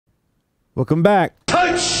Welcome back.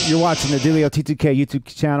 You're watching the Dillio T2K YouTube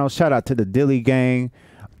channel. Shout out to the Dilly gang.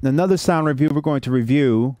 Another sound review. We're going to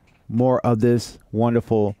review more of this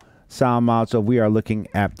wonderful sound module. We are looking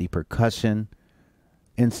at the Percussion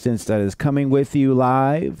instance that is coming with you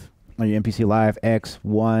live on your MPC Live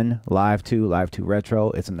X1 Live 2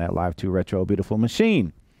 Retro. It's in that Live 2 Retro beautiful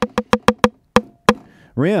machine.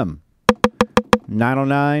 Rim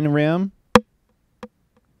 909 rim.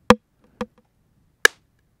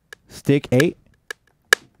 Stick 8.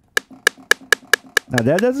 Now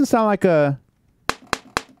that doesn't sound like a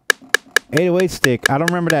 808 stick. I don't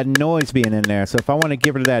remember that noise being in there. So if I want to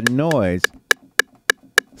get rid of that noise,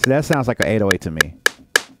 so that sounds like an 808 to me.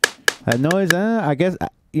 That noise, I guess,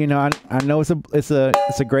 you know, I know it's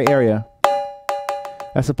a gray area.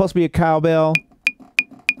 That's supposed to be a cowbell.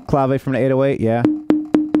 Clave from the 808, yeah.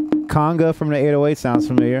 Conga from the 808 sounds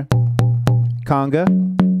familiar. Conga.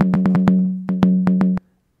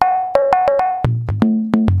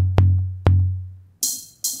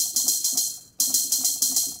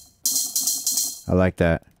 I like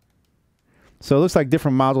that. So it looks like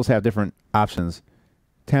different modules have different options.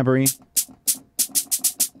 Tambourine.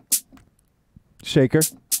 Shaker.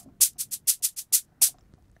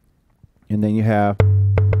 And then you have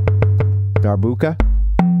Darbuka.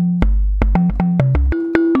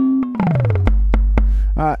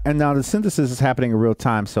 And now the synthesis is happening in real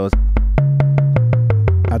time, so it's,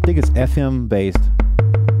 I think it's FM based.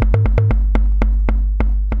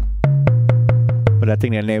 But I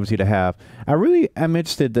think that enables you to have. I really am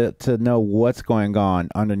interested to know what's going on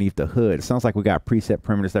underneath the hood. It sounds like we got preset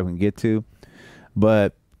parameters that we can get to,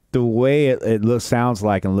 but the way it sounds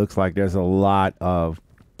like and looks like there's a lot of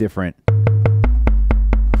different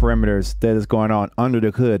parameters that is going on under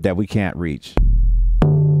the hood that we can't reach.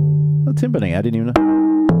 Oh, timpani, I didn't even know.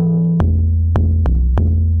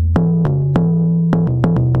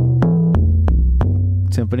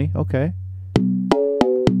 Timpani, okay.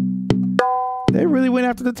 They really went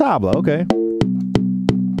after the tabla, okay.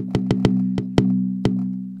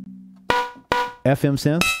 FM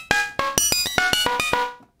synth.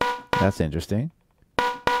 That's interesting.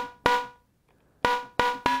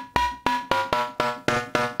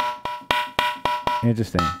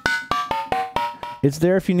 Interesting. It's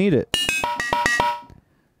there if you need it.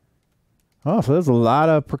 Oh, so there's a lot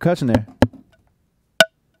of percussion there.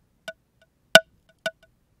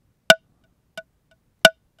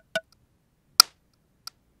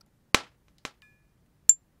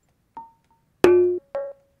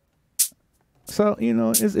 So, you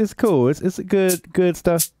know, it's cool. It's good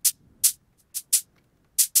stuff.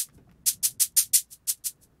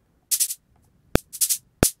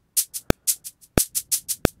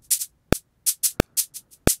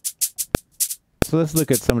 So let's look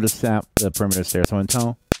at some of the parameters there. So in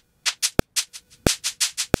tone.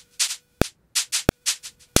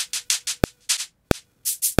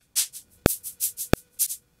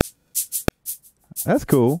 That's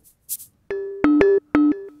cool.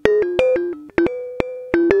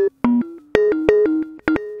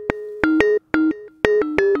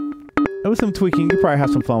 There was some tweaking. You could probably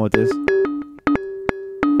have some fun with this.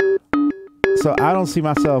 So I don't see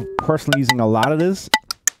myself personally using a lot of this,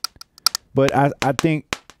 but I think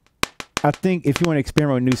if you want to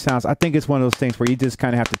experiment with new sounds, I think it's one of those things where you just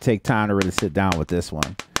kind of have to take time to really sit down with this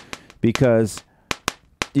one, because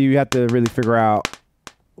you have to really figure out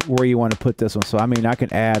where you want to put this one. So I mean, I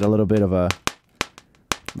can add a little bit of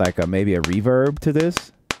maybe a reverb to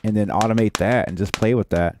this, and then automate that and just play with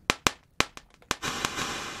that.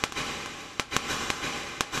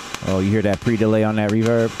 Oh, you hear that pre-delay on that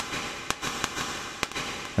reverb?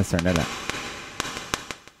 Let's turn that up.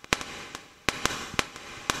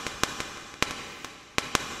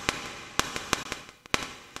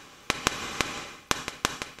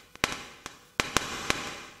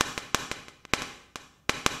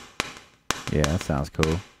 Yeah, that sounds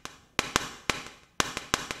cool.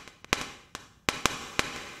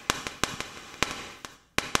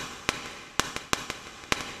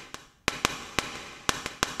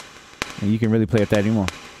 And you can really play with that anymore.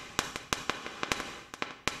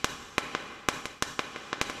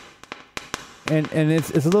 And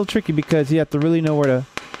it's a little tricky because you have to really know where to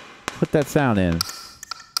put that sound in.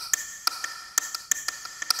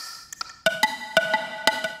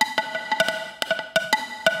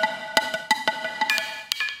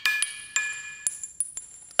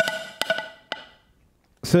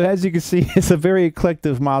 So as you can see, it's a very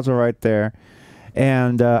eclectic module right there.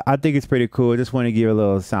 And I think it's pretty cool. I just want to give a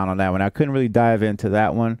little sound on that one. I couldn't really dive into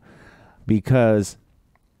that one because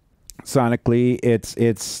sonically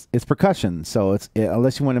it's percussion. So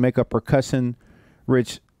unless you want to make a percussion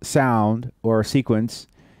rich sound or sequence,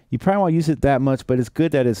 You probably won't use it that much, but it's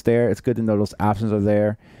good that it's there. It's good to know those options are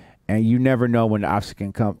there, and you never know when the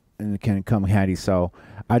option can come handy. So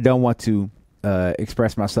I don't want to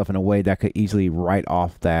express myself in a way that could easily write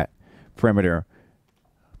off that perimeter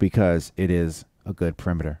because it is a good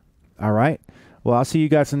perimeter. All right. Well, I'll see you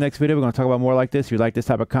guys in the next video. We're going to talk about more like this. If you like this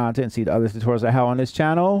type of content and see the other tutorials I have on this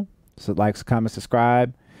channel, so like, comment, subscribe,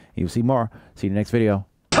 and you'll see more. See you in the next video.